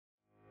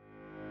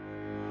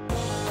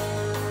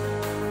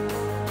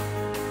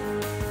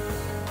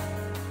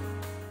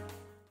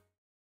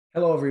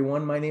Hello,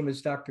 everyone. My name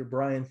is Dr.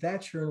 Brian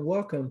Thatcher, and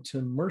welcome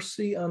to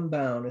Mercy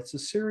Unbound. It's a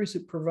series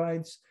that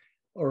provides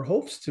or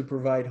hopes to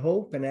provide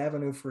hope and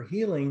avenue for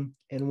healing,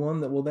 and one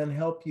that will then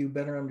help you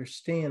better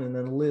understand and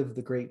then live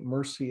the great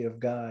mercy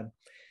of God.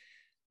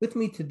 With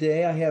me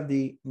today, I have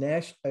the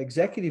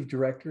Executive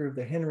Director of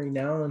the Henri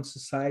Nouwen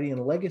Society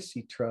and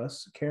Legacy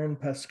Trust, Karen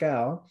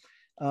Pascal.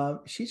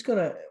 She's going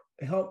to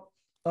help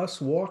us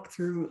walk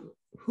through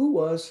who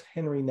was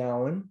Henri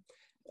Nouwen.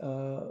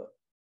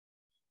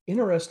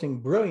 Interesting,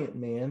 brilliant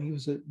man. He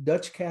was a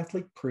Dutch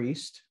Catholic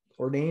priest,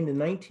 ordained in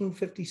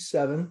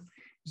 1957.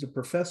 He's a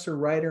professor,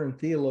 writer, and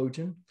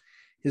theologian.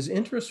 His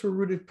interests were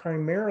rooted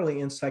primarily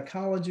in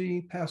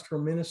psychology,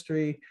 pastoral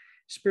ministry,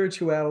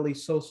 spirituality,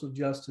 social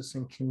justice,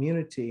 and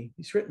community.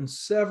 He's written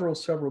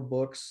several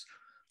books.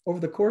 Over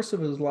the course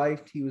of his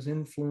life, he was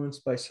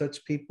influenced by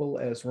such people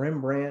as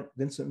Rembrandt,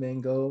 Vincent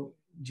van Gogh,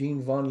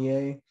 Jean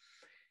Vanier.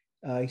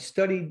 He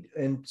studied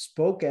and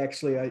spoke,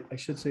 actually, I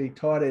should say,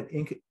 taught at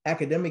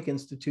academic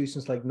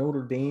institutions like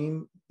Notre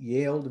Dame,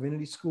 Yale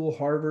Divinity School,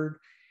 Harvard.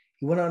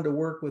 He went on to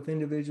work with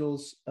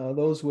individuals,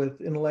 those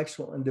with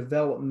intellectual and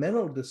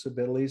developmental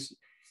disabilities.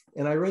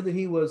 And I read that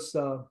he was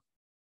kind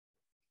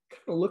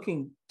of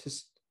looking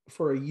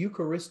for a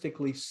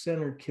Eucharistically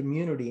centered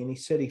community. And he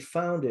said he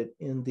found it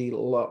in the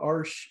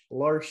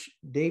L'Arche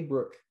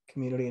Daybreak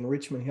Community in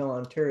Richmond Hill,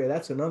 Ontario.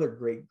 That's another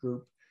great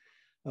group.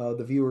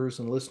 The viewers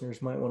and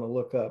listeners might want to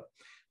look up.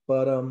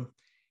 But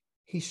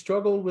he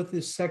struggled with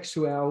his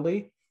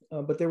sexuality,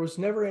 but there was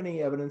never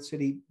any evidence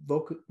that he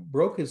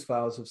broke his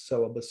vows of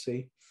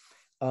celibacy.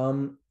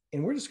 And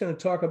we're just going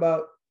to talk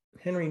about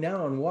Henri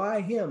Nouwen.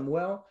 Why him?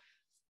 Well,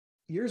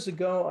 years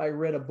ago, I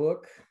read a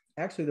book.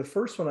 Actually, the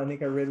first one I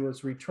think I read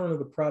was Return of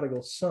the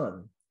Prodigal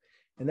Son.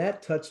 And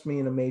that touched me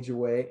in a major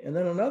way. And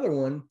then another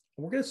one,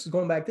 this is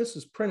going back, this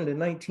was printed in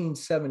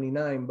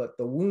 1979, but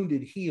The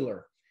Wounded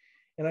Healer.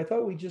 And I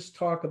thought we'd just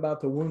talk about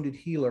the wounded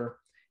healer.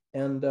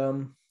 And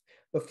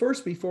but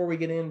first, before we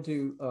get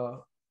into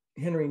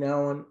Henri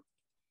Nouwen,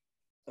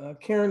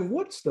 Karen,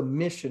 what's the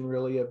mission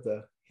really of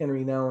the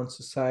Henri Nouwen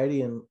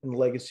Society and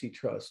Legacy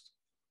Trust?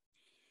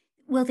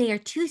 Well, they are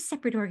two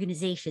separate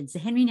organizations. The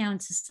Henri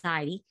Nouwen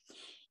Society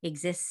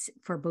exists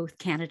for both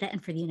Canada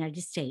and for the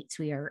United States.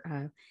 We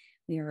are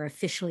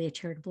officially a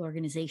charitable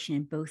organization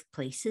in both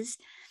places,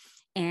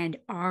 and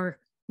our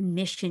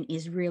mission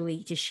is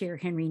really to share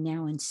Henri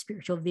Nouwen's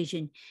spiritual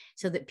vision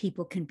so that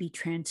people can be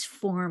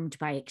transformed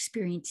by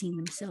experiencing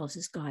themselves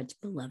as God's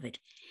beloved.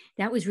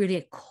 That was really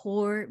a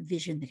core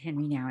vision that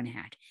Henri Nouwen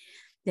had,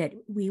 that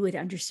we would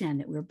understand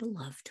that we're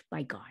beloved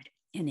by God.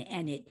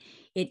 And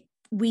it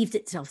weaved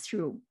itself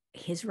through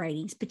his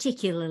writings,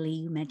 particularly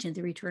you mentioned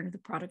the Return of the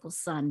Prodigal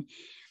Son,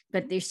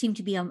 but there seemed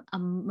to be a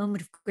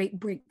moment of great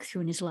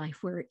breakthrough in his life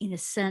where, in a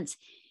sense,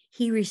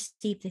 he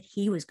received that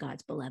he was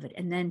God's beloved.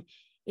 And then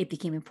it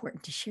became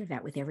important to share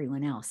that with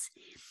everyone else.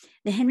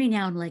 The Henri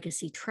Nouwen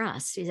Legacy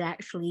Trust is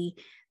actually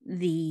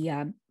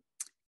the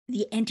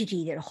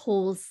entity that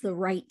holds the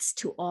rights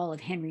to all of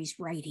Henri's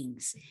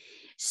writings.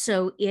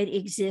 So it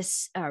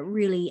exists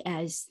really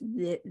as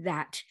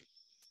that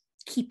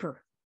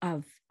keeper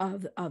of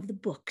the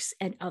books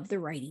and of the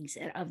writings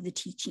and of the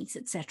teachings,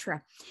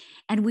 etc.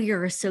 And we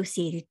are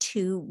associated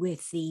too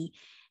with the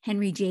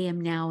Henri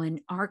J.M. Nouwen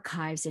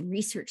Archives and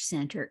Research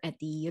Center at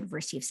the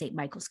University of St.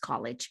 Michael's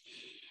College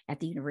at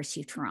the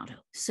University of Toronto.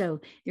 So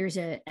there's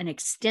an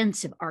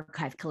extensive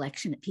archive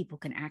collection that people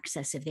can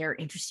access if they're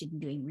interested in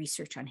doing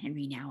research on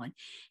Henri Nouwen.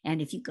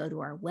 And if you go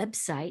to our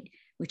website,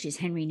 which is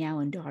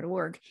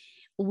henrinouwen.org,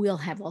 we'll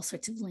have all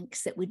sorts of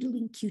links that would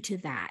link you to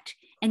that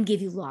and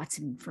give you lots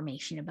of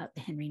information about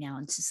the Henri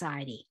Nouwen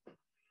Society.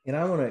 And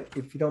I want to,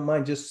 if you don't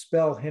mind, just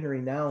spell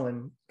Henri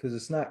Nouwen, because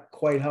it's not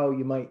quite how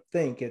you might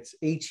think. It's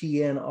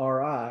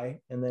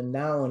Henri, and then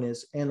Nouwen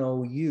is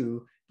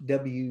Nouwen.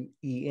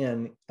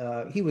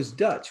 He was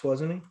Dutch,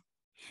 wasn't he?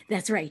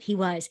 That's right, he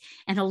was.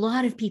 And a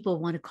lot of people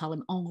want to call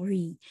him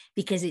Henri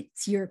because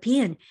it's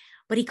European,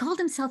 but he called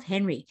himself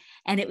Henri.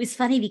 And it was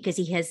funny because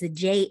he has the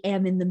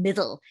JM in the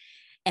middle.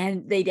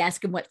 And they'd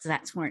ask him, what's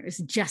that for? It was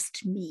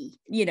just me,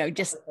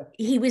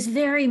 he was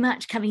very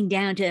much coming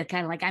down to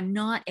kind of like, I'm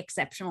not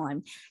exceptional.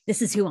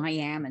 This is who I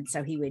am. And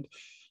so he would,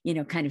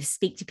 kind of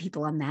speak to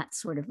people on that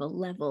sort of a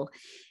level.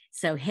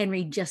 So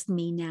Henri, just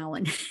me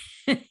Nouwen,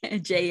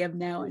 J.M.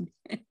 Nouwen.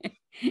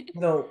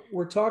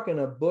 We're talking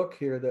a book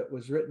here that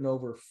was written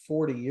over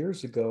 40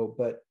 years ago,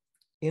 but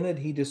in it,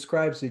 he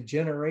describes a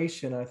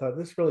generation, I thought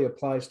this really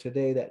applies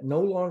today, that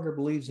no longer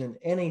believes in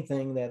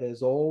anything that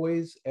is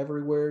always,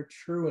 everywhere,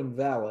 true and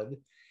valid,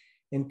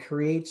 and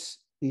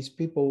these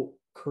people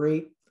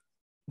create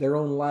their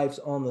own lives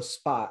on the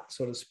spot,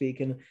 so to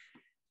speak. And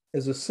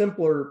as a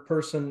simpler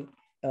person,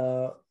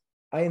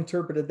 I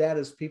interpreted that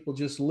as people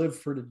just live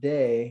for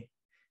today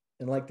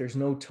and like there's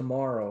no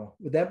tomorrow.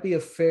 Would that be a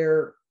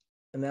fair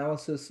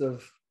analysis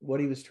of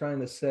what he was trying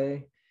to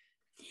say?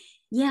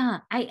 Yeah,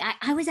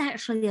 I was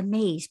actually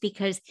amazed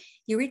because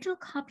the original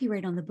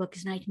copyright on the book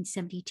is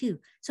 1972.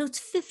 So it's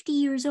 50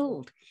 years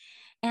old.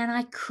 And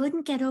I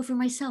couldn't get over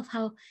myself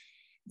how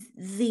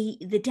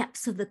the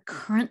depths of the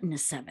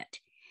currentness of it.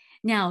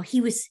 Now,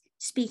 he was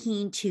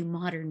speaking to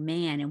modern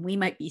man, and we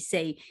might be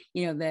say,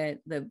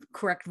 the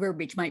correct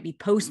verbiage might be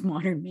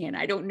postmodern man.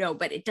 I don't know,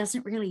 but it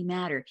doesn't really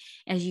matter.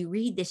 As you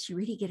read this, you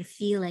really get a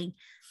feeling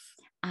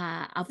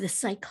of the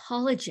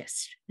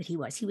psychologist that he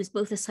was. He was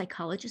both a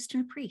psychologist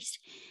and a priest,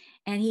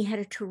 and he had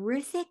a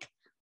terrific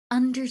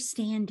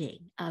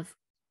understanding of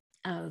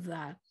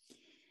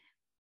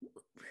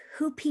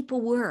who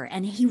people were.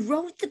 And he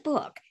wrote the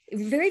book.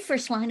 The very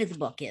first line of the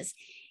book is,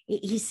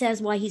 he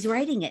says why he's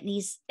writing it.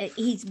 And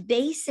he's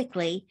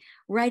basically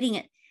writing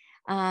it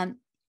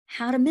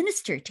how to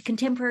minister to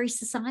contemporary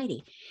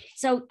society.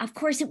 So, of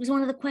course, it was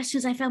one of the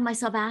questions I found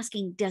myself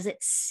asking, does it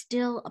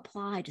still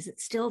apply? Does it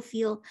still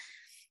feel,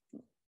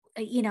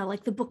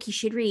 like the book you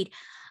should read?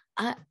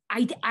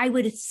 I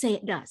would say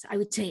it does. I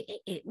would say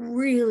it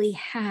really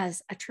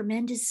has a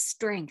tremendous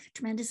strength,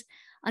 tremendous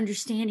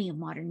understanding of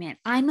modern man.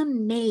 I'm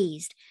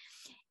amazed,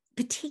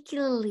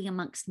 particularly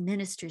amongst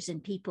ministers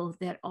and people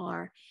that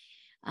are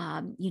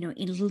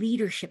in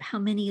leadership, how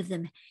many of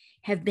them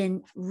have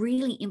been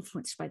really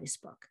influenced by this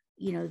book,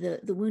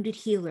 the Wounded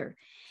Healer.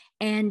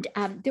 And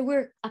there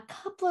were a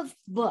couple of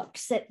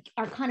books that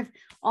are kind of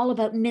all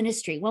about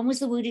ministry. One was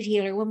The Wounded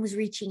Healer, one was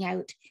Reaching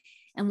Out,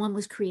 and one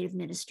was Creative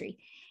Ministry.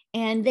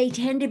 And they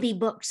tend to be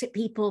books that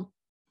people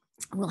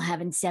will have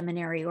in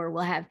seminary, or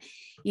will have,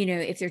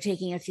 if they're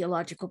taking a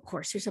theological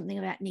course or something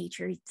of that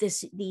nature.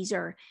 These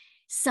are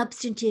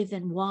substantive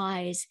and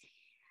wise,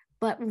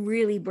 but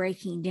really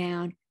breaking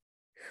down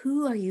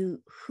who are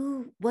you,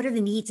 what are the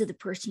needs of the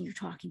person you're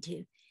talking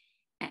to,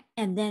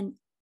 and then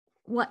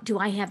what do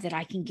I have that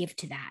I can give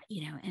to that,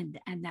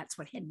 and that's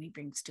what Henri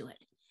brings to it.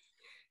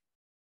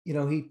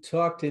 He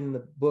talked in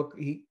the book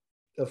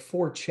of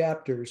 4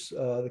 chapters,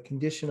 the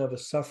condition of a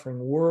suffering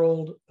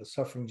world, a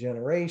suffering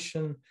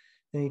generation.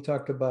 Then he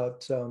talked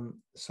about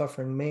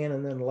suffering man,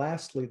 and then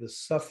lastly, the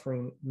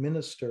suffering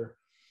minister.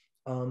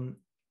 I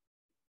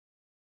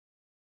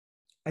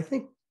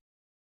think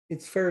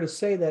it's fair to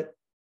say that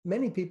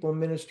many people in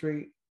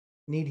ministry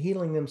need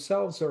healing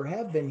themselves or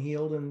have been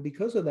healed. And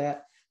because of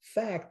that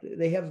fact,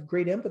 they have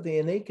great empathy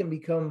and they can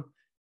become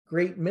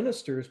great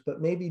ministers,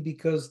 but maybe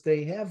because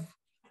they have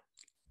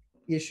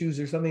issues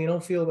or something, you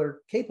don't feel they're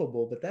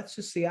capable. But that's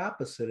just the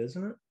opposite,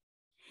 isn't it?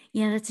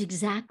 Yeah, that's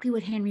exactly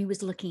what Henri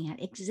was looking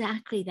at.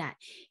 Exactly that.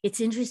 It's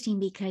interesting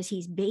because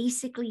he's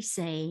basically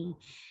saying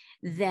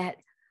that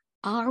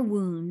our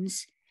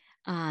wounds,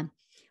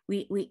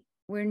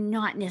 we're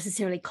not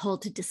necessarily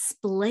called to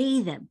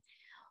display them,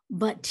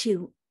 but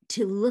to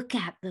look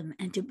at them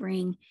and to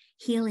bring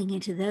healing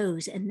into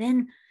those. And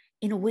then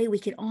in a way we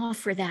can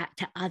offer that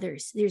to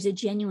others. There's a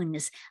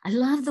genuineness. I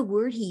love the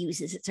word he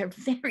uses. It's a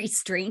very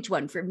strange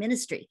one for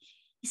ministry.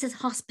 He says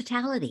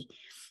hospitality.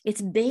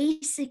 It's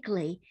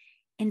basically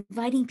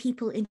inviting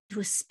people into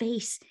a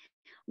space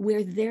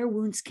where their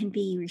wounds can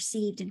be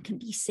received and can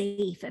be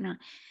safe. And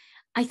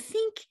I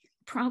think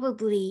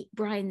probably,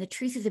 Brian, the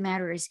truth of the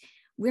matter is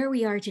where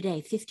we are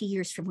today, 50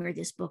 years from where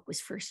this book was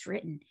first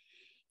written,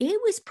 it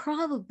was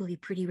probably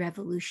pretty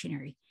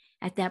revolutionary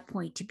at that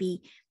point to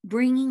be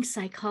bringing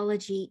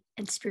psychology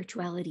and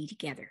spirituality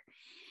together.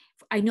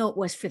 I know it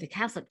was for the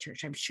Catholic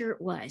Church. I'm sure it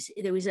was.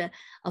 There was a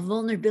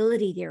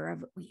vulnerability there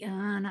of,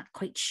 not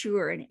quite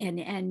sure.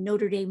 And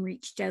Notre Dame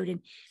reached out and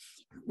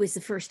was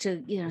the first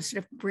to,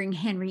 sort of bring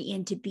Henri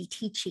in to be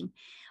teaching.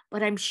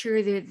 But I'm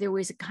sure that there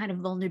was a kind of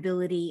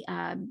vulnerability,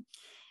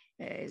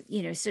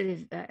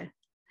 it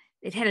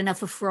had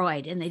enough of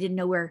Freud and they didn't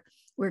know where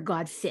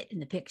God fit in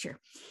the picture.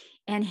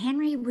 And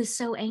Henri was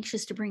so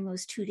anxious to bring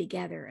those two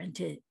together and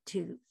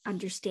to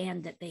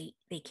understand that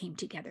they came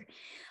together.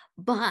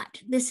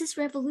 But this is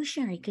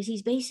revolutionary because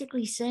he's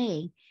basically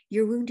saying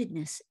your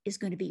woundedness is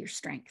going to be your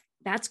strength.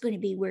 That's going to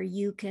be where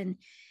you can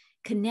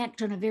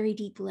connect on a very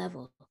deep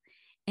level.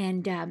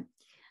 And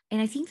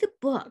I think the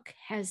book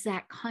has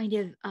that kind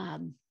of,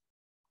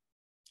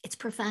 it's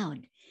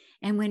profound.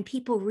 And when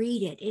people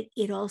read it,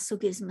 it also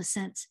gives them a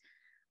sense,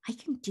 I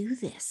can do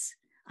this.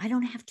 I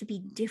don't have to be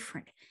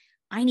different.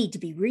 I need to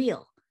be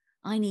real.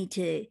 I need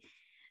to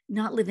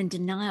not live in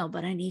denial,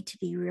 but I need to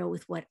be real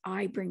with what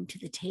I bring to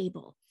the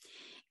table.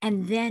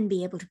 And then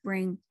be able to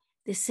bring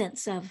this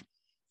sense of,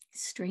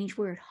 strange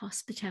word,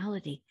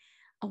 hospitality,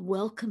 a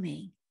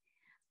welcoming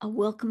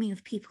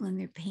of people in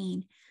their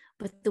pain,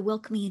 but the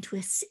welcoming into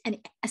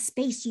a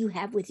space you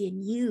have within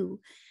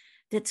you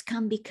that's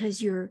come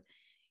because you're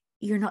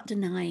not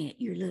denying it.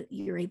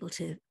 You're able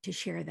to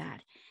share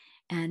that.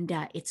 And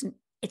it's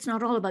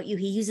not all about you.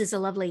 He uses a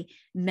lovely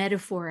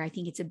metaphor. I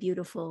think it's a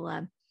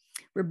beautiful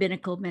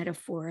rabbinical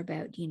metaphor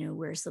about,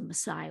 where's the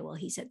Messiah? Well,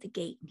 he's at the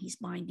gate and he's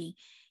binding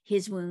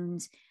his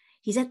wounds.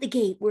 He's at the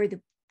gate where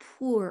the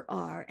poor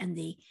are and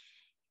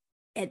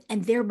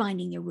they're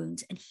binding their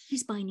wounds and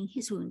he's binding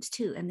his wounds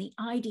too. And the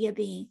idea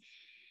being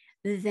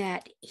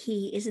that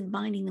he isn't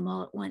binding them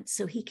all at once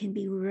so he can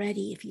be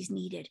ready if he's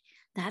needed.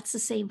 That's the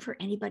same for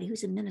anybody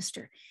who's a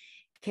minister.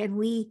 Can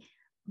we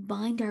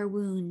bind our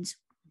wounds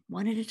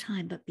one at a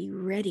time, but be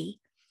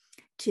ready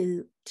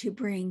to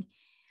bring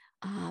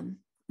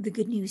the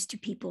good news to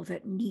people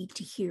that need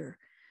to hear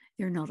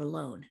they're not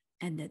alone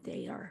and that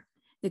they are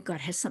that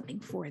God has something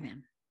for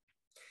them.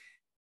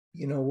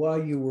 You know,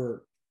 while you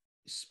were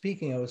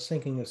speaking, I was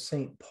thinking of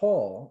St.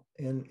 Paul,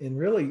 and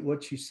really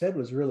what you said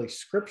was really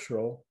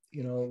scriptural.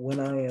 You know, when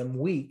I am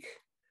weak,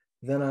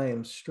 then I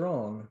am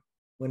strong.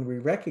 When we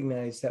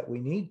recognize that we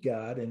need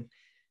God, and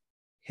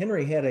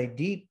Henry had a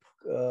deep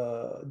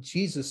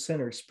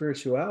Jesus-centered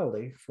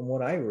spirituality from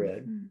what I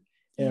read. Mm-hmm.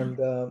 Yeah.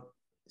 And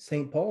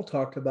St. Paul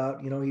talked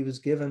about, you know, he was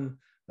given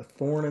a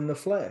thorn in the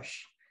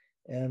flesh,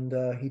 and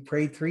he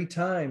prayed 3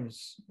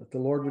 times that the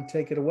Lord would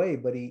take it away,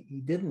 but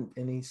he didn't.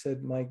 And he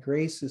said, my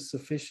grace is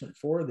sufficient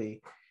for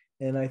thee.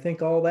 And I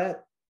think all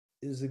that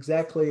is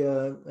exactly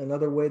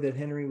another way that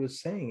Henry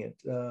was saying it.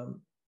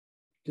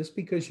 Just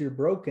because you're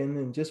broken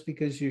and just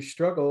because you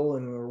struggle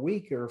and are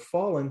weak or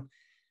fallen,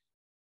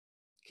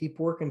 keep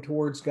working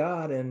towards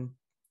God and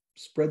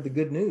spread the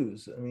good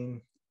news. I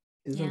mean,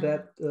 isn't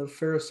that a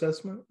fair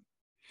assessment?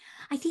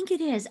 I think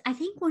it is. I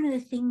think one of the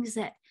things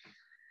that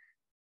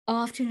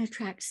often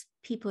attracts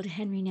people to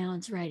Henri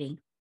Nouwen's writing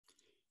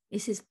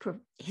is his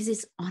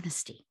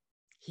honesty.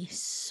 He's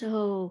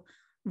so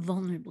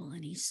vulnerable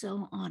and he's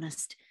so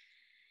honest.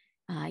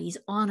 He's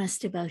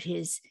honest about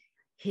his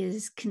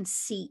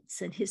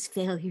conceits and his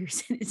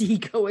failures and his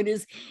ego and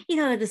his, you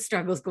know, the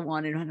struggles go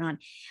on and on and on.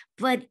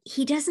 But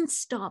he doesn't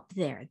stop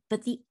there.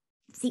 But the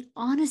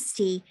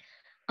honesty,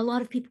 a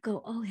lot of people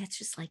go, oh, that's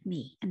just like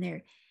me. And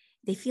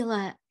they feel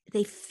a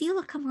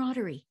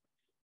camaraderie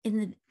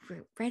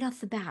right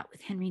off the bat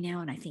with Henri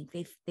Nouwen. I think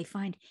they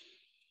find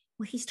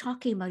what he's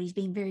talking about, he's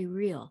being very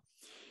real.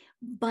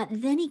 But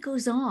then he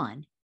goes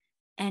on,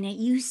 and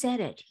you said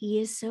it, he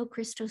is so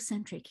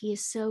Christocentric.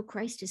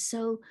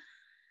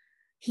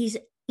 He's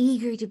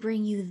eager to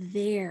bring you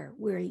there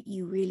where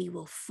you really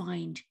will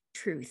find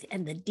truth.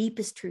 And the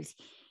deepest truth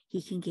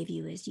he can give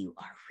you is you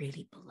are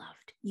really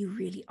beloved. You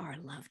really are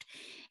loved.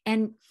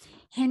 And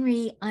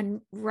Henri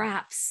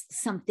unwraps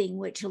something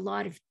which a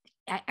lot of,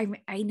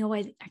 I know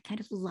I kind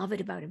of love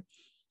it about him.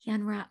 He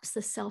unwraps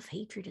the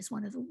self-hatred as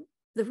one of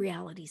the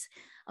realities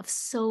of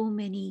so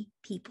many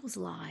people's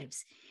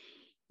lives.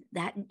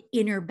 That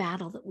inner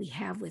battle that we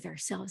have with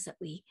ourselves, that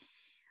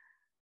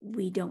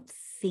we don't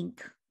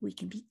think we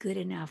can be good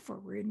enough, or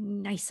we're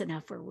nice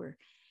enough, or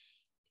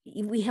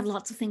we have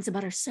lots of things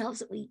about ourselves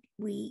that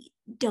we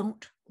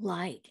don't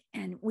like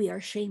and we are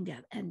ashamed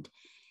of. And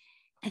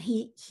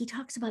he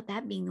talks about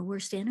that being the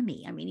worst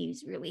enemy. I mean,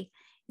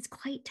 it's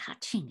quite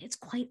touching. It's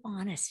quite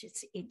honest.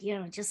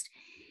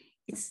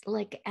 It's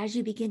like, as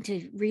you begin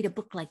to read a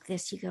book like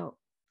this, you go,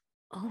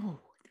 oh,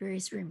 there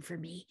is room for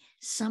me.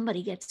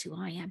 Somebody gets who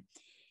I am.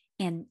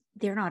 And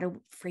they're not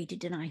afraid to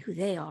deny who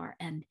they are.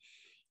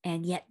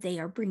 And yet they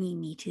are bringing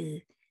me to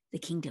the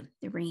kingdom.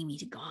 They're bringing me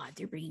to God.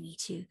 They're bringing me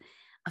to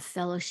a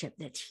fellowship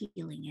that's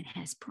healing and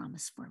has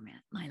promise for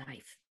my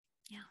life.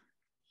 Yeah.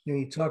 You know,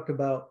 you talked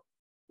about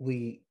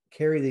we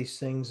carry these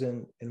things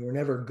and we're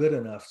never good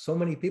enough. So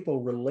many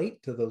people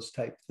relate to those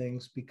type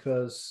things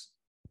because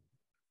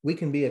we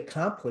can be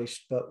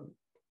accomplished, but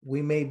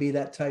we may be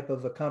that type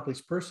of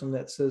accomplished person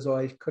that says, oh,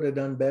 I could have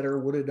done better,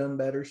 would have done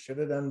better, should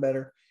have done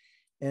better.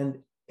 And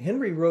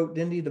Henry wrote,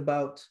 didn't he,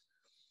 about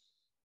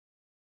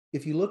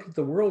if you look at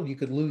the world, you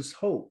could lose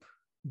hope,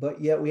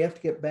 but yet we have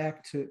to get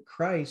back to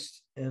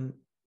Christ and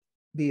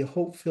be a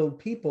hope-filled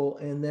people.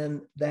 And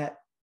then that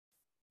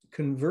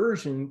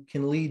conversion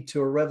can lead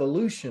to a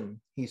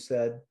revolution, he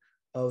said,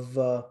 of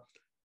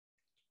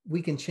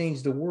we can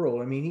change the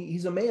world. I mean,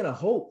 he's a man of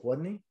hope,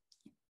 wasn't he?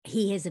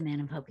 He is a man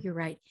of hope. You're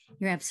right.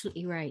 You're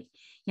absolutely right.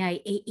 Yeah,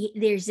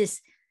 there's this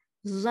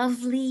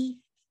lovely,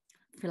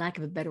 for lack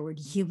of a better word,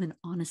 human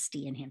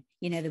honesty in him.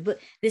 You know,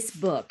 this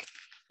book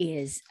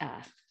is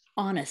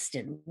honest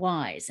and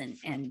wise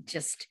and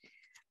just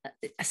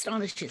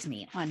astonishes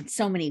me in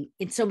so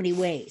many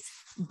ways.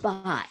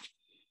 But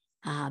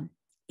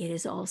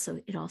it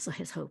also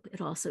has hope. It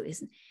also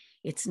isn't.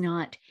 It's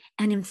not.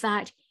 And in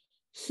fact,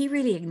 he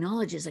really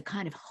acknowledges a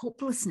kind of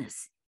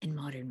hopelessness in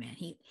modern man.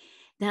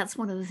 That's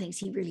one of the things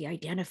he really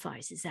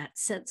identifies, is that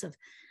sense of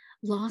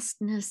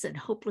lostness and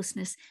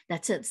hopelessness,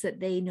 that sense that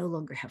they no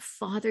longer have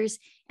fathers.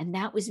 And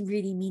that was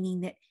really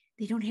meaning that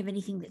they don't have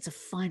anything that's a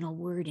final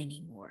word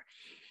anymore.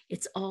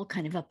 It's all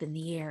kind of up in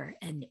the air,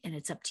 and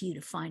it's up to you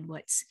to find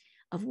what's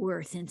of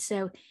worth. And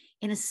so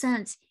in a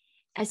sense,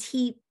 as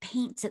he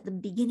paints at the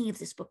beginning of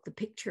this book, the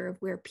picture of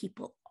where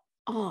people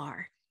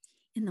are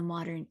in the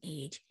modern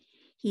age,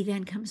 he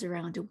then comes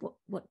around to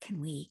what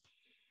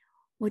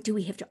do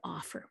we have to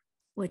offer?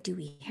 What do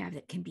we have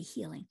that can be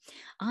healing?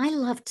 I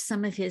loved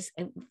some of his,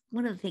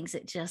 one of the things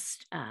that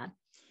just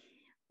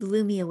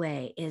blew me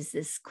away is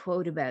this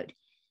quote about,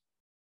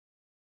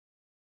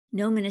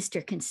 no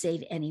minister can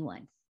save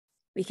anyone.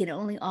 We can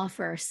only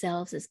offer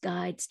ourselves as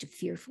guides to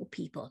fearful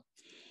people.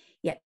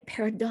 Yet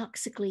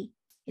paradoxically,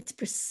 it's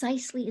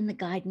precisely in the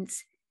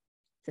guidance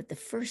that the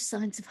first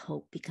signs of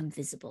hope become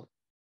visible.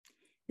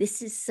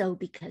 This is so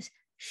because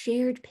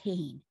shared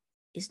pain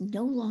is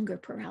no longer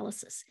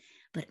paralysis,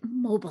 but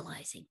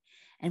mobilizing.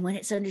 And when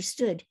it's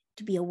understood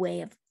to be a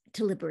way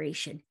to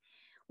liberation,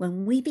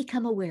 when we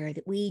become aware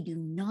that we do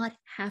not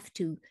have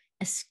to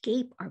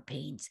escape our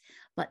pains,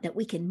 but that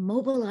we can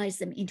mobilize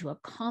them into a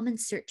common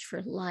search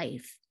for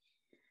life,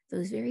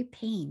 those very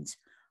pains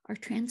are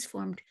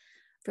transformed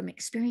from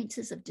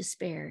experiences of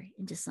despair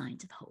into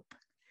signs of hope.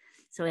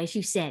 So as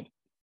you said,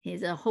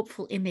 there's a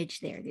hopeful image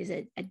there. There's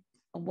a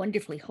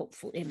wonderfully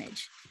hopeful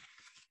image.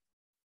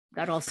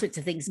 Got all sorts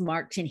of things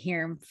marked in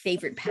here,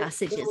 favorite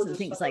passages and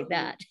things like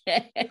that.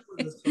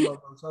 Some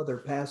of those other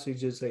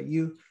passages that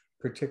you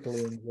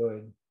particularly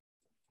enjoyed.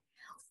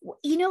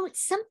 You know,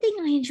 it's something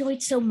I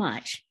enjoyed so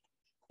much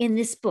in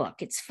this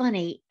book. It's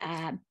funny.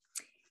 I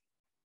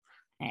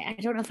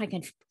don't know if I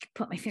can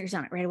put my fingers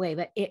on it right away,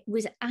 but it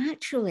was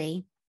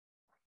actually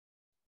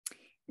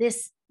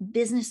this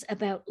business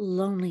about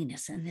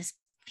loneliness and this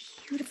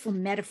beautiful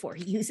metaphor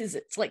he uses.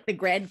 It's like the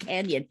Grand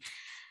Canyon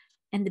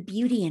and the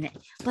beauty in it.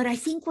 But I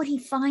think what he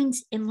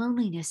finds in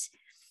loneliness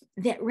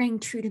that rang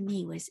true to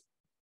me was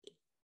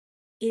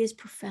it is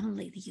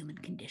profoundly the human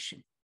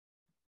condition.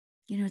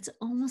 You know, it's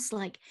almost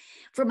like,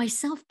 for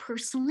myself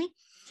personally,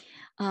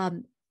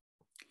 I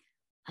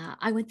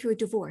went through a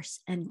divorce,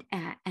 and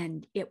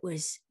it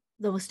was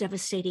the most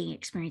devastating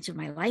experience of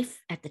my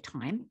life at the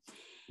time.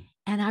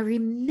 And I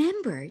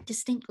remember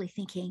distinctly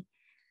thinking,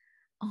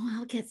 oh,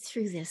 I'll get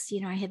through this.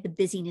 You know, I had the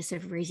busyness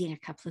of raising a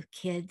couple of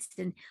kids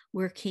and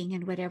working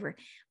and whatever,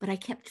 but I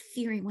kept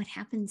fearing what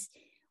happens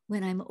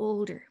when I'm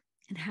older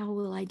and how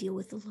will I deal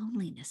with the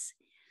loneliness.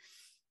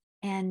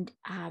 And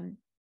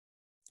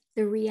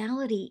the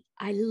reality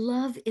I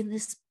love in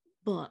this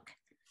book,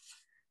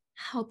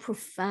 how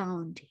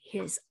profound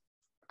his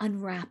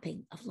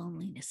unwrapping of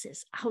loneliness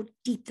is, how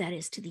deep that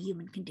is to the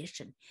human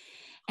condition.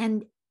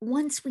 And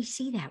once we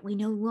see that, we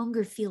no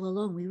longer feel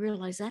alone. We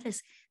realize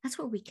that's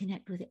where we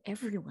connect with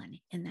everyone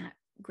in that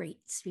great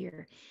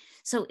sphere.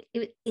 So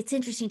it's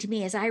interesting to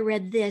me, as I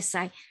read this,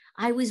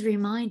 I was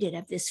reminded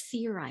of this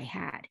fear I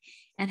had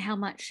and how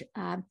much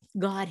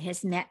God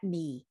has met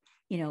me,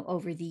 you know,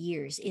 over the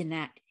years in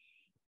that.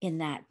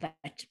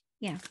 But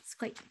yeah, it's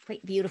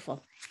quite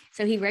beautiful.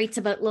 So he writes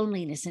about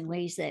loneliness in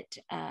ways that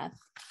I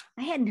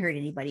hadn't heard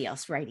anybody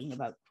else writing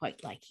about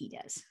quite like he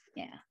does.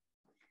 Yeah.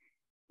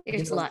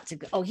 There's lots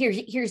of,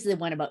 here's the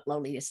one about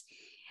loneliness.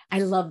 I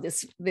love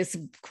this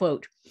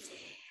quote.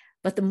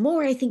 But the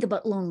more I think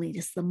about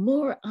loneliness, the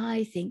more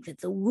I think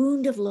that the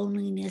wound of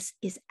loneliness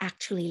is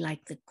actually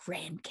like the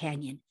Grand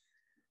Canyon,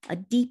 a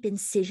deep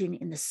incision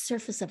in the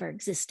surface of our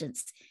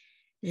existence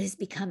that has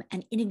become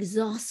an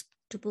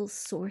inexhaustible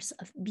source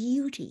of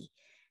beauty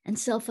and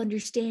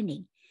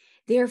self-understanding.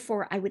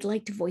 Therefore, I would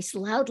like to voice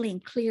loudly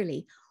and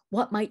clearly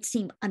what might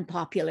seem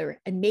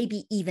unpopular and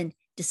maybe even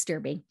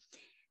disturbing.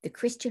 The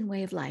Christian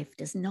way of life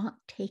does not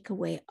take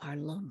away our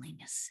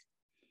loneliness.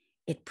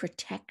 It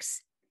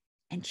protects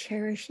and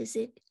cherishes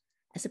it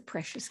as a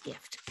precious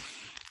gift.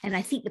 And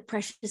I think the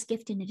precious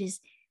gift in it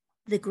is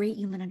the great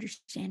human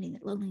understanding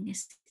that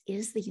loneliness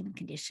is the human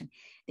condition.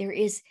 There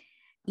is,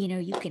 you know,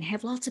 you can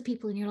have lots of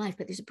people in your life,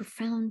 but there's a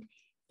profound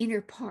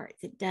inner part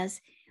that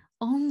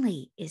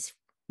only is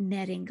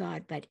met in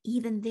God, but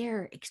even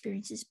there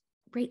experiences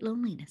great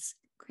loneliness.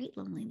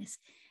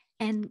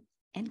 And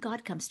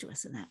God comes to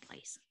us in that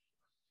place.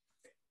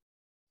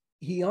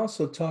 He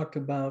also talked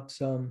about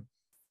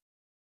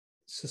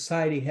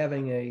society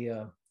having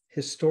a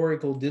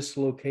historical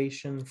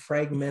dislocation,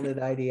 fragmented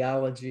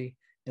ideology,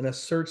 and a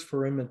search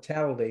for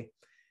immortality.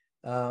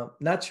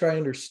 Not sure I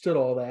understood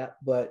all that,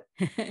 but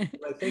when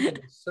I think of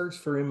the search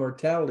for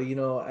immortality, you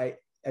know, I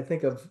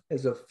think of,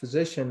 as a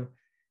physician,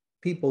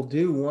 people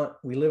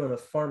we live in a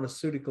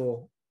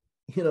pharmaceutical,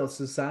 you know,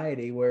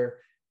 society where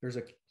there's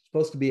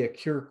supposed to be a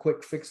cure,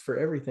 quick fix for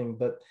everything.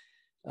 But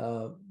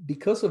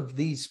because of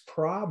these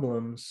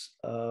problems,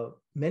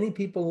 many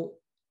people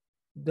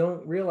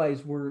don't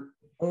realize we're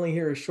only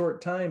here a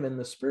short time in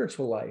the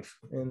spiritual life,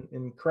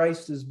 and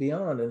Christ is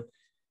beyond, and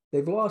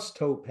they've lost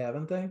hope,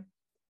 haven't they?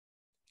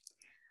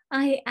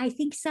 I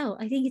think so.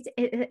 I think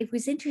it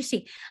was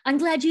interesting. I'm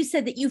glad you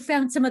said that you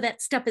found some of that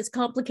stuff is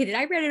complicated.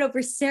 I read it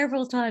over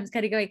several times,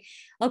 kind of going,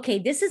 okay,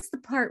 this is the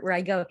part where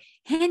I go,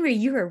 Henry,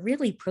 you're a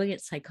really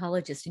brilliant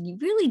psychologist, and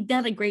you've really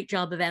done a great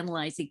job of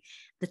analyzing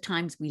the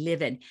times we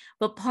live in.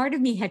 But part of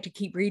me had to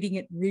keep reading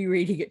it,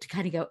 rereading it to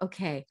kind of go,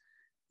 okay,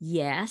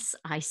 yes,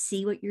 I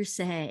see what you're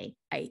saying.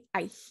 I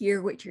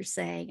hear what you're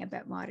saying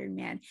about modern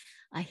man.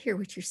 I hear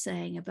what you're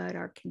saying about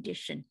our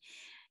condition.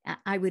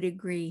 I would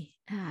agree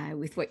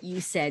with what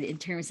you said in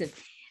terms of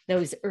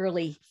those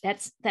early,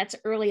 that's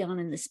early on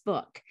in this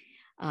book.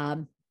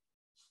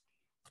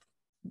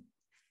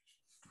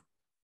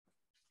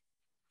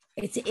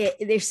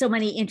 There's so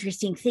many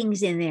interesting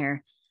things in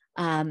there.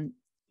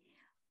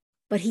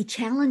 But he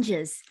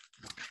challenges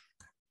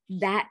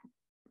that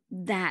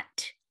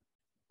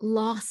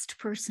lost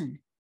person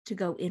to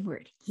go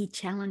inward. He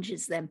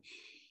challenges them.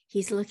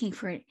 He's looking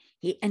for it.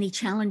 And he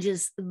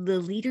challenges the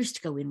leaders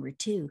to go inward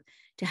too,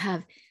 to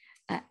have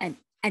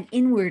an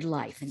inward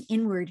life, an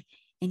inward,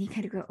 and you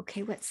kind of go,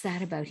 okay, what's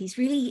that about? He's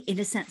really, in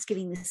a sense,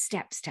 giving the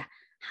steps to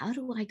how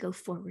do I go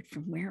forward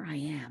from where I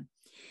am?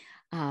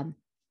 I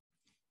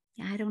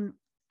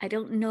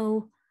don't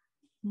know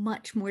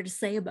much more to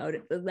say about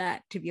it than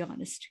that, to be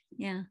honest.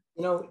 Yeah.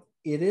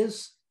 It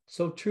is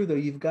so true, though.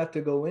 You've got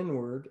to go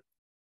inward,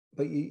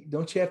 but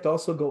don't you have to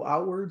also go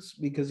outwards?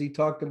 Because he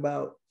talked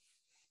about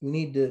we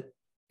need to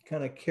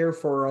kind of care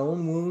for our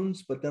own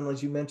wounds, but then,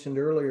 as you mentioned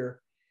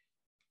earlier,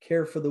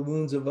 care for the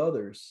wounds of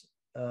others.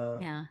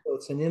 Yeah. So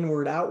it's an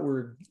inward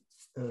outward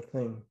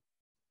thing.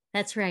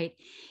 That's right.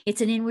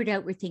 It's an inward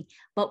outward thing,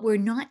 but we're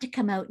not to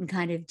come out and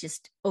kind of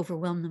just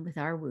overwhelm them with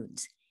our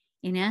wounds.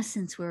 In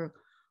essence,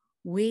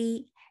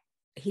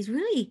 he's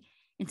really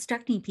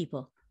instructing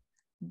people,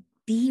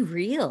 be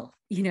real,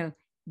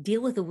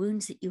 deal with the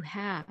wounds that you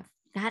have.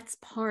 That's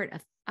part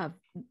of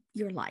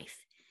your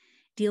life.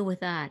 Deal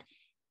with that.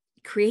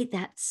 Create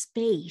that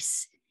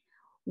space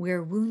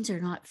where wounds are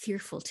not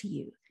fearful to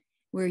you,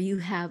 where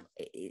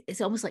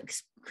it's almost like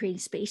creating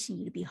space in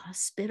you to be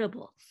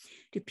hospitable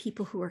to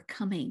people who are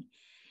coming,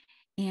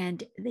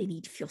 and they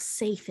need to feel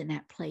safe in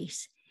that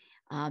place.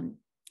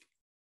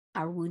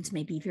 Our wounds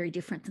may be very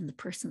different than the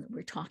person that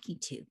we're talking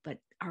to, but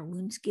our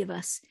wounds give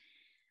us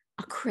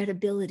a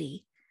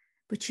credibility,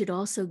 but should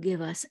also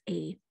give us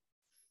a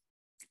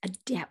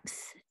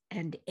depth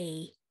and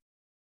a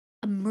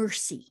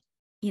mercy,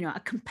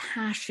 a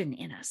compassion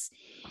in us.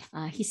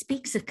 He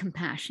speaks of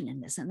compassion in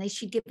this, and they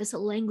should give us a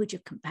language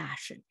of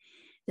compassion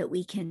that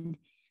we can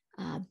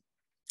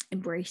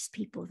embrace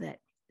people that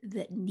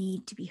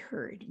need to be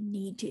heard,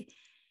 need to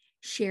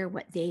share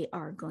what they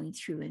are going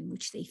through, in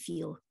which they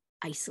feel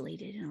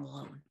isolated and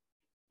alone.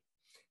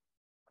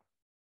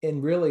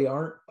 And really,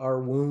 aren't our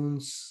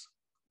wounds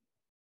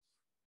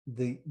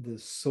the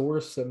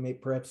source?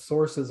 Perhaps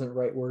source isn't the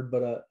right word,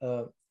 but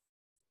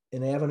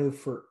an avenue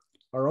for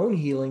our own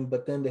healing,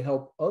 but then to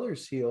help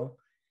others heal.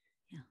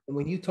 Yeah. And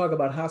when you talk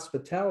about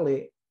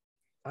hospitality,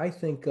 I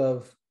think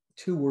of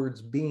two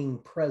words: being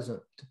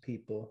present to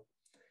people.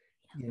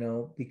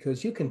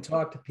 Because you can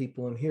talk to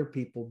people and hear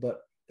people, but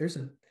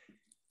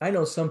I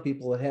know some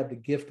people that have the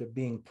gift of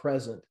being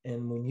present.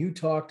 And when you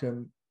talk to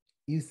them,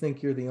 you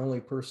think you're the only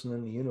person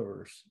in the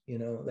universe,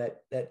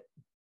 that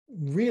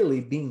really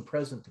being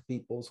present to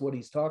people is what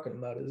he's talking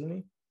about, isn't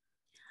he?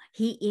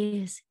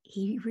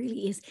 He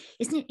really is.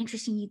 Isn't it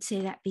interesting you'd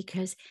say that?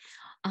 Because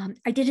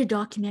I did a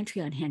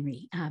documentary on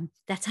Henri.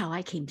 That's how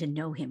I came to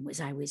know him.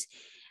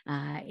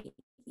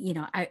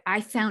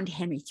 I found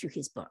Henri through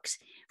his books.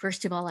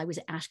 First of all, I was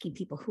asking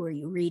people, who are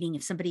you reading?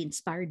 If somebody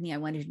inspired me, I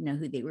wanted to know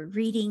who they were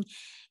reading.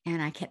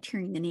 And I kept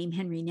hearing the name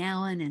Henri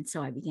Nouwen. And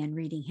so I began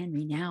reading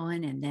Henri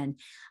Nouwen. And then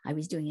I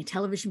was doing a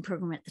television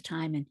program at the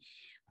time, and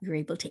we were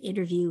able to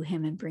interview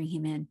him and bring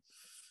him in.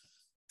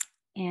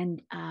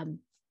 And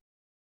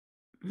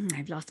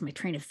I've lost my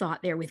train of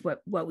thought there with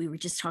what we were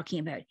just talking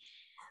about.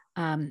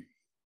 I'm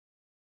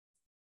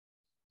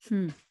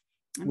trying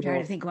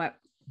to think what.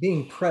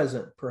 Being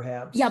present,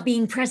 perhaps. Yeah,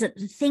 being present.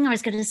 The thing I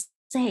was going to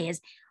say is,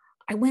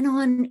 I went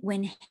on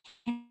when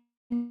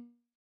Henri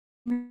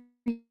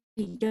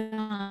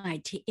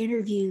died to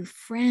interview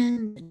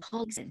friends and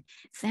colleagues and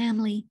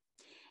family.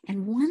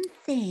 And one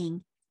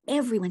thing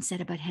everyone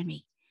said about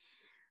Henri,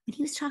 when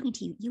he was talking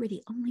to you, you were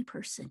the only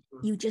person.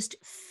 You just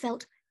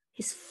felt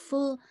his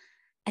full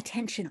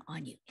attention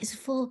on you,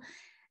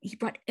 he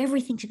brought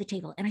everything to the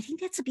table. And I think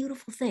that's a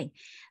beautiful thing.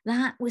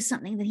 That was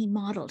something that he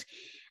modeled.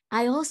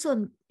 I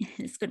also,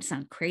 it's going to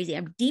sound crazy,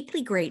 I'm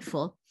deeply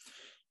grateful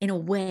in a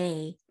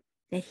way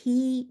that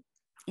he,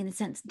 in a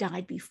sense,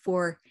 died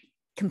before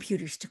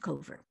computers took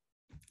over.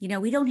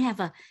 We don't have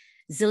a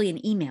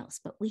zillion emails,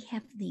 but we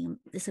have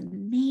this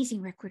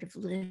amazing record of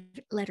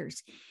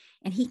letters.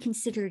 And he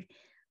considered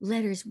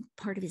letters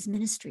part of his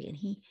ministry, and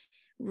he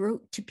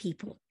wrote to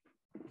people.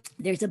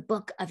 There's a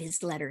book of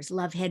his letters.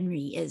 Love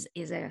Henri is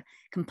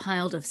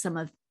compiled of some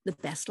of the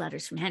best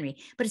letters from Henri,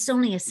 but it's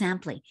only a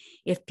sampling.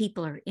 If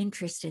people are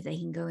interested, they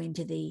can go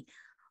into the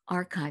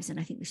archives, and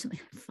I think there's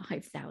something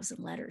like 5,000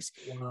 letters.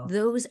 Wow.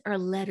 Those are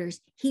letters.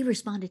 He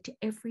responded to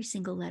every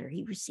single letter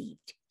he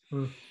received.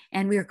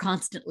 And we are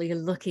constantly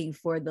looking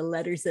for the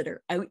letters that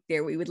are out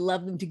there. We would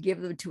love them to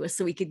give them to us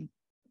so we could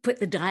put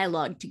the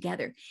dialogue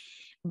together.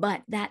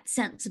 But that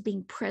sense of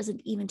being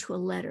present, even to a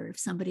letter, if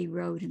somebody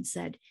wrote and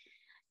said,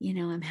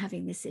 I'm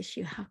having this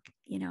issue,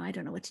 I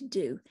don't know what to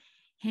do.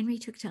 Henri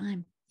took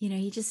time.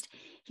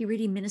 He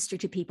really ministered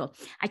to people.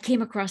 I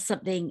came across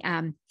something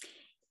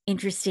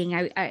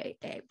interesting.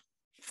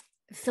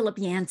 Philip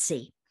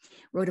Yancey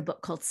wrote a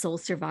book called Soul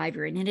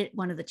Survivor, and in it,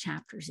 one of the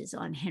chapters is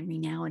on Henri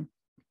Nouwen.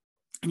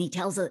 And he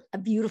tells a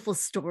beautiful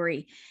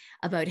story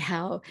about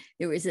how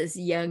there was this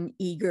young,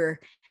 eager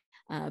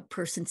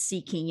person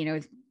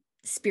seeking,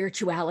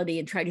 spirituality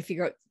and trying to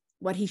figure out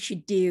what he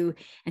should do.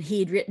 And he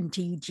had written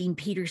to Eugene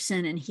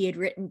Peterson, and he had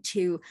written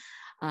to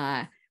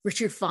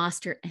Richard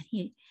Foster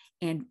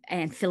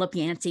and Philip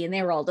Yancey, and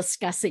they were all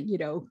discussing,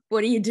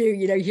 what do you do?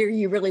 Here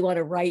you really want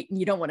to write, and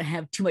you don't want to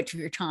have too much of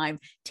your time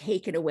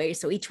taken away.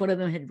 So each one of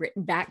them had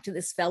written back to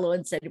this fellow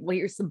and said, well,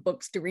 here's some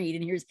books to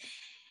read.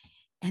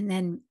 And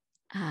then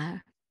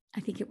I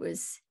think it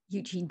was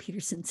Eugene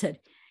Peterson said,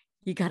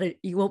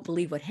 you won't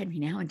believe what Henri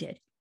Nouwen did.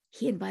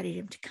 He invited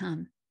him to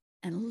come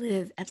and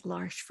live at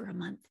L'Arche for a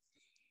month.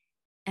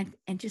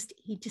 and just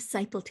he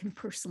discipled him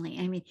personally.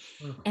 I mean,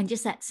 Mm. and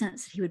just that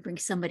sense that he would bring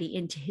somebody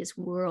into his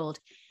world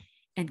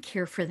and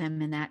care for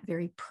them in that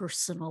very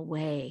personal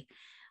way.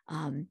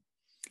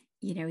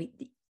 You know,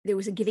 there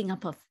was a giving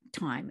up of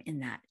time in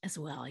that as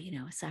well, you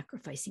know, a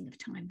sacrificing of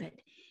time. But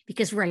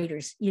because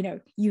writers, you know,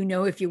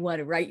 if you want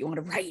to write,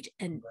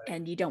 and Right.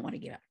 and you don't want to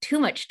give up too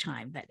much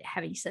time. But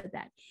having said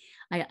that,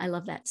 I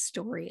love that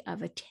story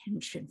of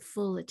attention,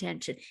 full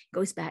attention. It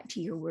goes back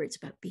to your words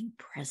about being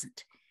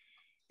present,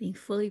 being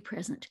fully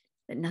present,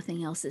 that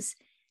nothing else is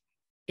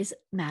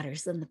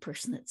matters than the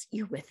person that's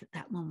you're with at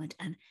that moment.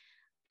 And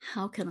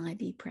how can I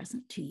be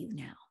present to you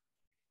now?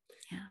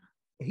 Yeah.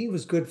 He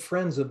was good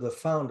friends of the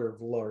founder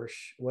of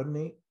L'Arche, wasn't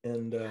he?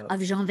 And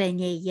Of Jean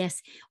Vanier,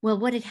 yes. Well,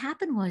 what had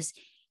happened was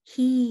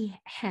he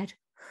had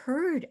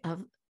heard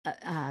of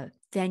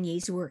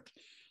Vanier's work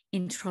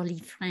in Trolly,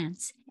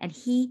 France, and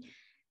he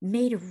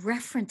made a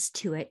reference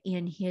to it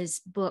in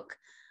his book,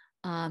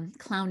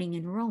 Clowning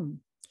in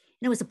Rome.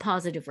 And it was a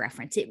positive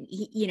reference.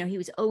 He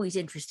was always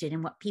interested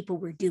in what people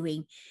were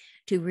doing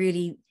to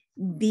really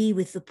be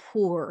with the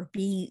poor,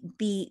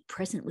 be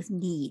present with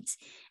needs.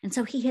 And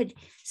so he had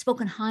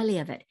spoken highly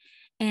of it.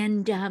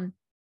 And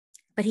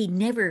but he'd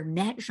never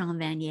met Jean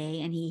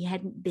Vanier, and he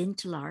hadn't been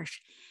to L'Arche.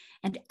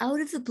 And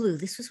out of the blue,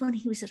 this was when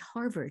he was at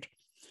Harvard,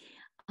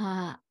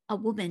 a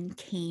woman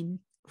came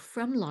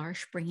from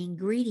L'Arche bringing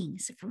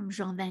greetings from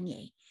Jean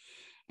Vanier.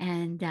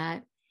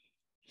 And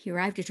he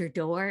arrived at her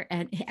door,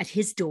 and at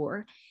his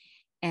door,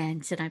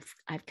 and said,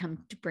 I've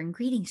come to bring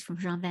greetings from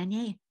Jean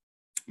Vanier.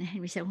 And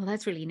Henry said, well,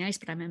 that's really nice,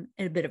 but I'm in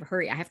a bit of a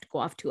hurry. I have to go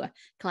off to a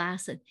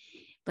class.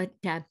 But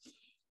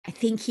I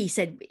think he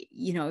said,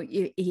 you know,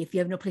 if you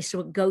have no place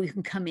to go, you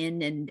can come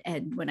in,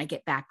 and when I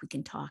get back, we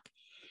can talk.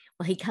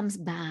 Well, he comes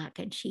back,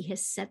 and she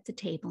has set the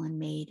table and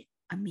made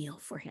a meal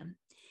for him.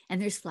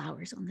 And there's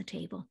flowers on the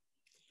table.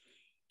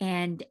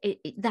 And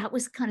that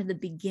was kind of the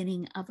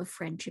beginning of a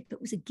friendship.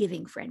 It was a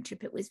giving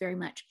friendship. It was very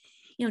much,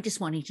 you know, just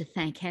wanting to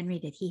thank Henry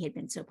that he had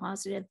been so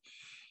positive.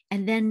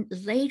 And then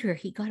later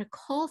he got a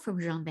call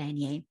from Jean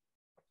Vanier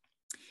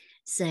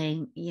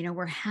saying, you know,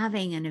 we're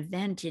having an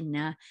event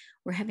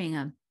we're having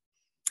a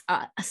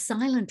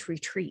silent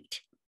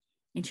retreat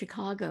in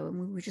Chicago, and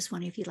we were just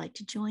wondering if you'd like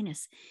to join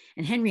us.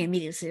 And Henry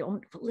immediately said,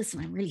 oh, listen,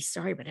 I'm really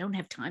sorry, but I don't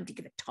have time to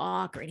give a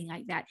talk or anything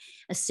like that,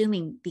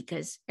 assuming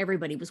because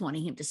everybody was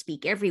wanting him to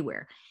speak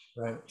everywhere.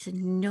 right. He said,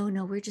 no,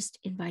 we're just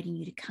inviting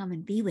you to come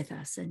and be with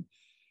us and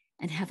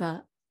have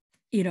a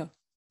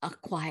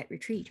quiet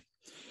retreat.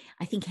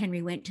 I think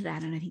Henry went to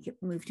that, and I think it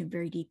moved him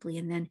very deeply.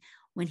 And then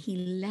when he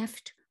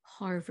left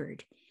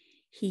Harvard,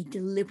 he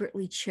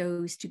deliberately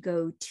chose to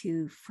go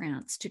to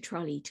France, to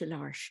Trolly, to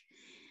L'Arche,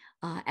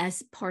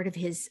 as part of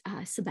his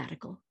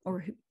sabbatical.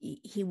 Or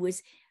he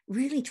was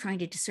really trying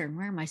to discern,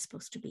 where am I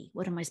supposed to be?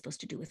 What am I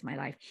supposed to do with my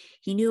life?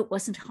 He knew it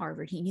wasn't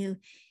Harvard. He knew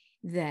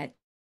that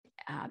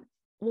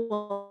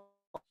what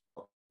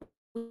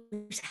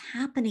was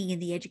happening in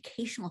the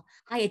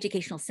high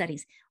educational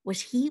settings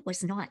was he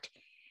was not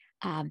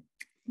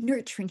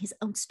nurturing his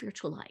own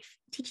spiritual life,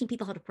 teaching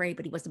people how to pray,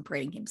 but he wasn't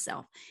praying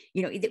himself.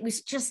 You know, it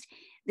was just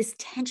this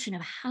tension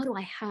of, how do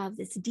I have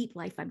this deep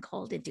life I'm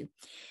called into?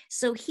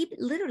 So he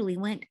literally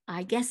went,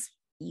 I guess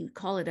you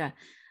call it a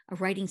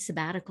writing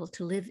sabbatical,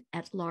 to live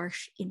at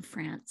L'Arche in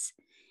France.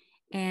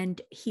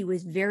 And he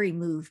was very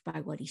moved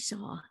by what he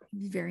saw. He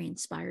was very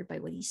inspired by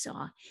what he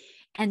saw.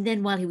 And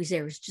then while he was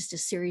there, it was just a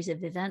series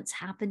of events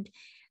happened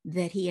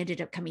that he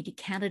ended up coming to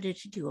Canada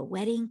to do a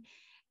wedding,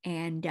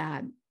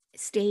 and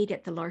stayed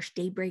at the L'Arche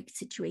Daybreak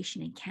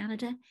situation in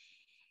Canada.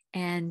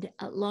 And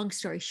long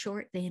story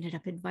short, they ended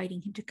up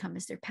inviting him to come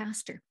as their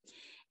pastor.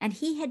 And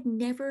he had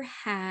never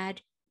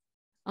had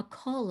a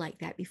call like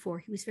that before.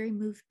 He was very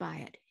moved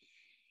by it.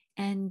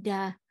 And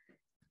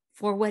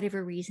for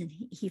whatever reason,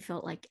 he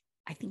felt like,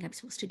 I think I'm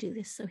supposed to do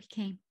this. So he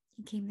came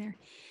there.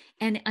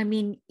 And I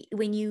mean,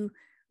 when you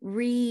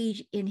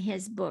read in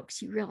his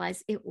books, you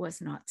realize it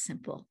was not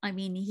simple. I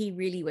mean, he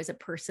really was a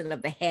person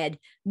of the head,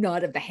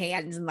 not of the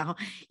hands. And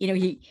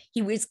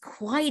he was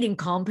quite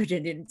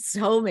incompetent in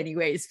so many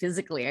ways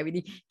physically. I mean,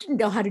 he didn't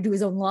know how to do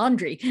his own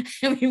laundry.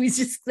 I mean, he was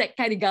just that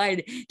kind of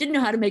guy. Didn't know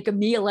how to make a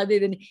meal, other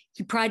than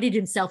he prided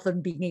himself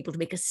on being able to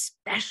make a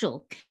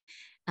special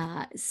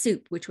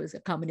soup, which was a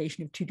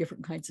combination of two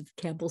different kinds of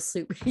Campbell's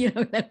soup,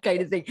 that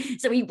kind of thing.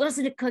 So he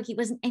wasn't a cook, he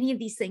wasn't any of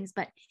these things,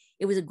 but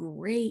it was a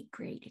great,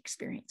 great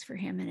experience for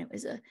him.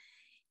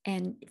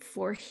 And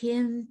for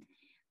him,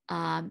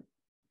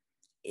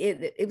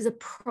 it was a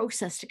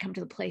process to come to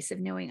the place of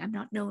knowing, I'm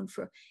not known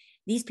for,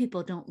 these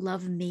people don't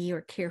love me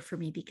or care for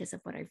me because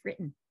of what I've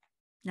written.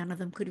 None of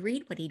them could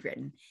read what he'd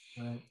written.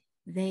 Right.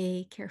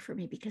 They care for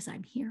me because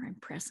I'm here, I'm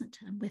present,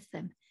 I'm with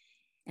them,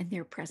 and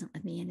they're present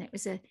with me. And it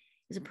was a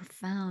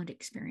profound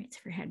experience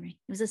for Henry.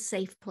 It was a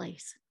safe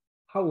place.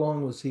 How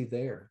long was he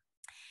there?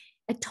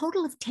 A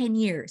total of 10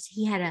 years.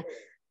 He had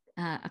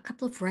a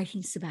couple of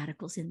writing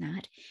sabbaticals in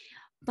that.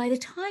 By the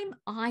time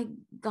I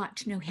got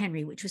to know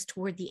Henry, which was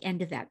toward the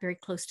end of that, very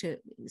close to,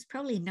 it was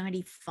probably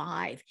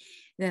 95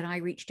 that I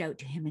reached out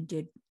to him and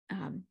did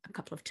a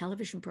couple of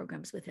television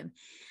programs with him.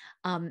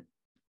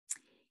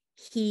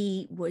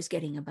 he was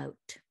getting about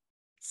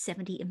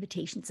 70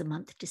 invitations a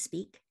month to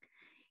speak.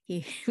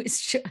 He was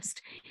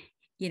just,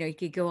 he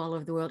could go all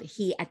over the world.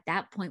 He, at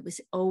that point,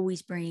 was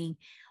always bringing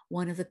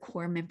one of the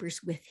core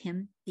members with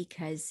him,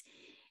 because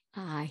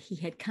he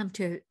had come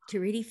to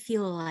really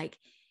feel like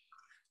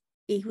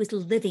he was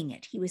living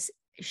it. He was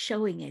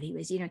showing it. He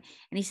was, and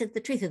he said, the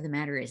truth of the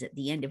matter is, at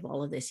the end of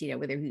all of this,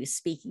 whether he was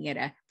speaking at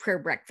a prayer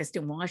breakfast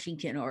in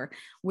Washington or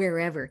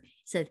wherever,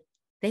 he said,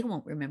 they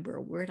won't remember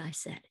a word I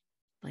said,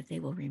 but they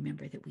will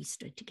remember that we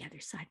stood together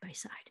side by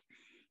side.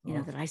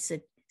 That I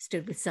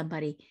stood with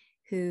somebody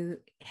who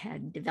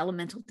had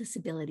developmental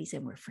disabilities,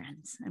 and we're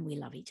friends and we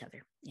love each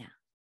other. Yeah.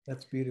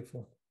 That's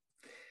beautiful.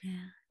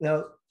 Yeah.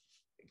 Now,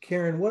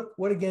 Karen,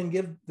 what again,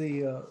 give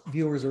the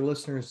viewers or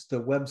listeners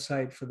the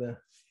website for the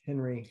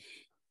Henri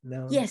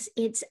Nouwen? Yes,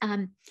 it's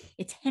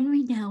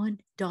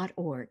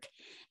henrinouwen.org.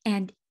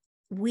 And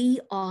we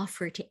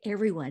offer to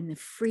everyone the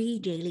free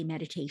daily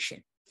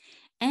meditation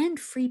and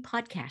free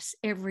podcasts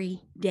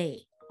every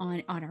day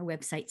on our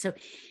website. So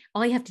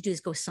all you have to do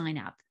is go sign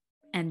up,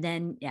 and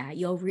then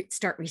you'll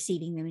start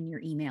receiving them in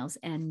your emails.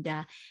 And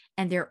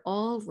they're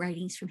all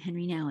writings from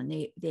Henri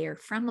Nouwen. They're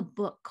from a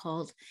book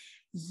called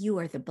You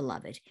Are the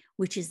Beloved,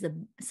 which is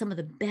some of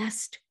the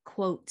best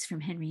quotes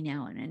from Henri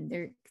Nouwen. And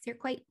they're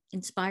quite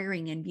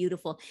inspiring and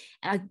beautiful.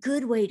 A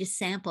good way to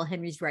sample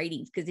Henri's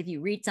writings, because if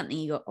you read something,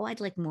 you go, oh, I'd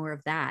like more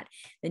of that.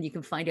 Then you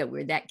can find out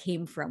where that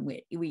came from.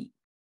 We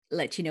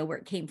let you know where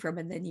it came from,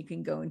 and then you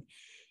can go and,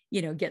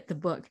 get the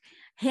book.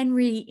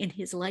 Henri, in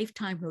his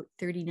lifetime, wrote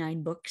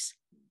 39 books.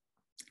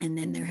 And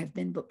then there have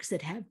been books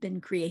that have been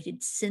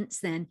created since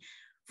then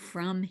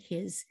from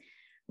his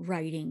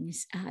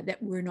writings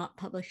that were not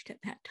published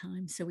at that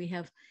time. So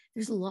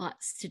there's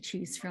lots to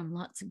choose from,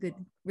 lots of good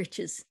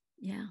riches.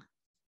 Yeah.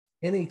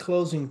 Any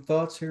closing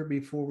thoughts here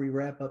before we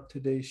wrap up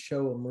today's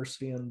show of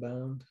Mercy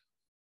Unbound?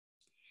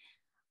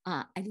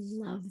 I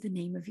love the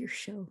name of your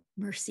show,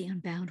 Mercy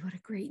Unbound. What a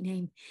great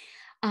name.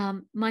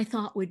 My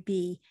thought would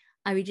be,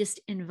 I would just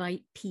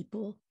invite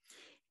people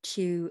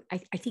to, I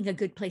think a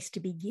good place to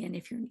begin,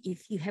 if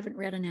you haven't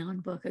read a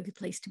Nouwen book, a good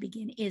place to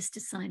begin is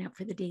to sign up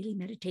for the daily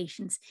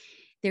meditations.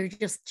 They're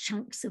just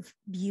chunks of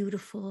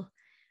beautiful,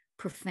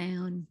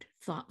 profound,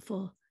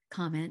 thoughtful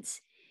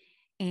comments.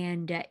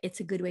 And it's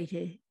a good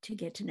way to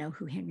get to know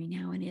who Henri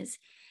Nouwen is.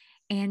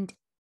 And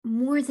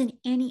more than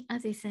any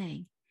other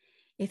thing,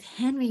 if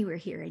Henri were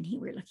here and he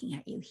were looking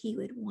at you, he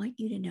would want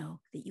you to know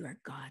that you are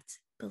God's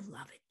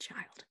beloved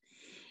child.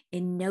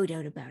 And no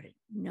doubt about it.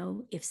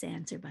 No ifs,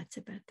 ands, or buts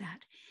about that.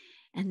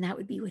 And that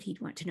would be what he'd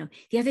want to know.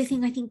 The other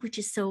thing I think, which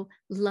is so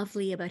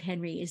lovely about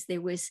Henri, is there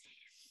was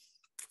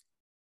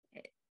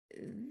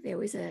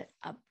a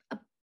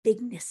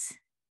bigness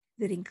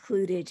that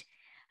included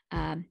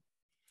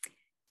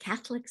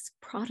Catholics,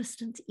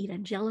 Protestants,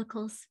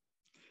 evangelicals,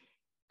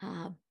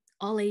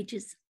 all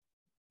ages.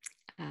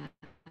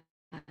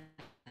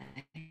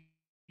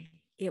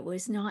 It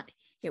was not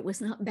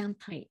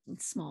bound tight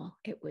and small.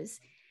 It was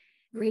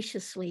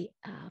graciously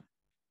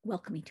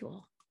welcoming to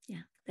all.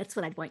 Yeah, that's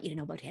what I'd want you to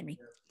know about Henri.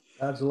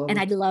 And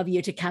I'd love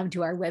you to come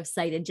to our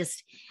website and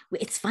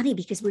it's funny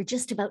because we're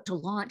just about to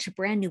launch a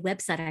brand new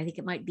website. I think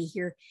it might be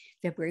here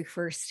February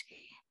 1st.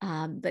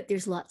 But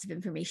there's lots of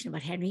information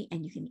about Henri,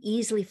 and you can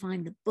easily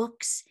find the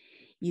books.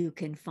 You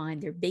can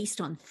find they're based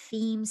on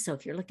themes. So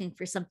if you're looking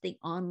for something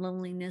on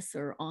loneliness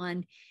or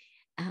on,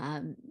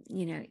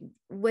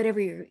 whatever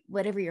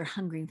you're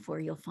hungering for,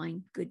 you'll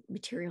find good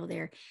material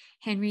there.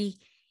 Henri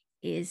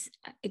is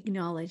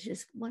acknowledged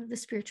as one of the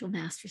spiritual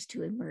masters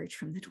to emerge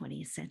from the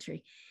 20th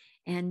century.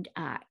 And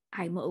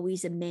I'm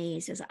always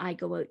amazed as I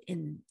go out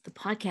in the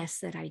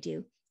podcasts that I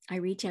do. I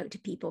reach out to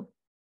people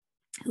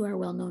who are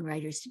well-known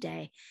writers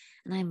today.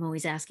 And I'm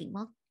always asking,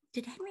 well,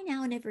 did Henri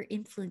Nouwen ever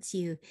influence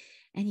you?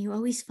 And you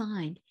always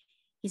find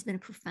he's been a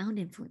profound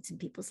influence in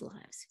people's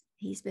lives.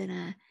 It's been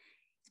a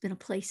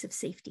place of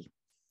safety.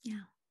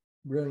 Yeah.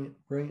 Brilliant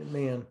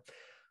man.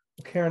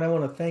 Well, Karen, I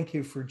want to thank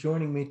you for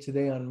joining me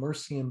today on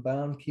Mercy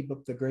Unbound. Keep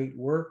up the great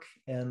work,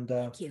 and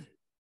thank you.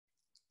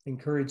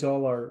 Encourage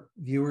all our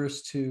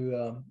viewers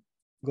to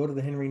go to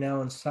the Henri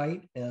Nouwen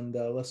site, and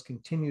let's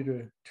continue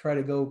to try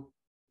to go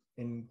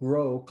and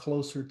grow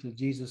closer to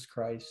Jesus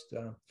Christ.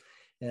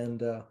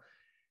 And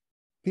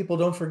people,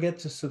 don't forget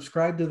to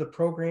subscribe to the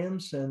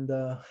programs. And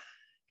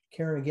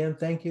Karen, again,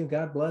 thank you.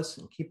 God bless,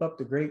 and keep up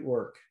the great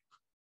work.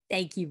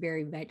 Thank you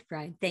very much,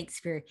 Brian. Thanks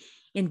for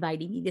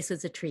inviting me. This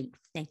was a treat.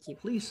 Thank you.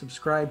 Please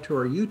subscribe to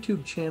our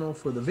YouTube channel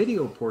for the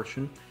video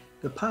portion.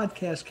 The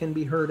podcast can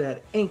be heard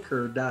at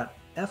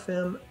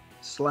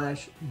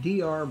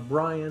anchor.fm/Dr.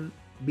 Brian,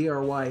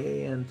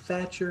 Bryan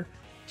Thatcher,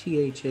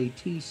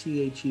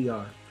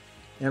 Thatcher,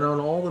 and on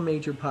all the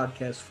major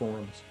podcast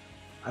forums.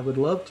 I would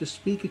love to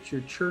speak at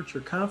your church or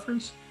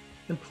conference,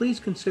 and please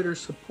consider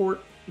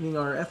supporting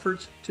our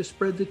efforts to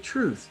spread the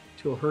truth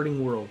to a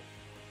hurting world.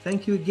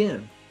 Thank you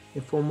again.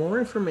 And for more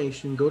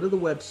information, go to the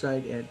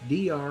website at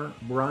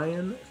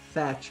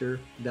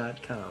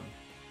drbrianthatcher.com.